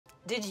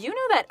Did you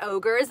know that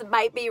ogres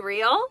might be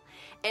real?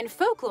 In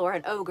folklore,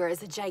 an ogre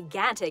is a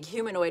gigantic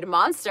humanoid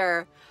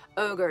monster.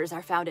 Ogres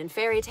are found in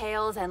fairy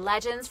tales and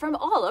legends from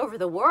all over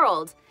the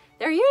world.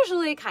 They're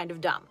usually kind of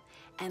dumb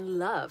and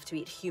love to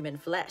eat human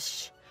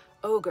flesh.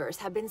 Ogres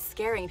have been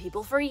scaring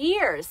people for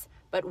years,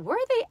 but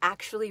were they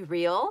actually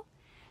real?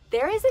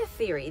 There is a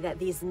theory that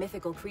these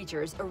mythical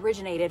creatures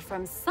originated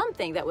from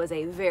something that was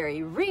a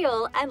very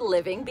real and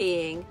living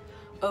being.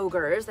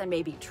 Ogres, and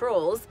maybe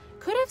trolls,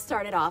 could have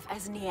started off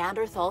as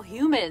Neanderthal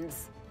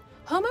humans.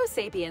 Homo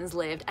sapiens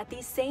lived at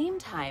the same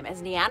time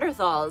as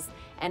Neanderthals,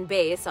 and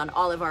based on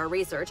all of our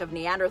research of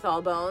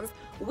Neanderthal bones,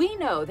 we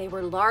know they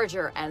were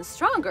larger and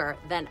stronger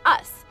than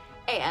us,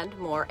 and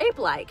more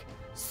ape-like.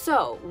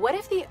 So, what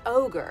if the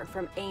ogre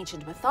from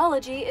ancient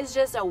mythology is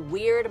just a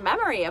weird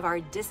memory of our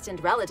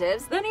distant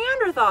relatives, the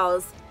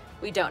Neanderthals?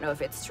 We don't know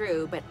if it's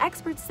true, but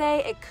experts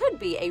say it could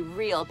be a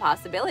real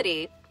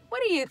possibility.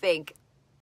 What do you think?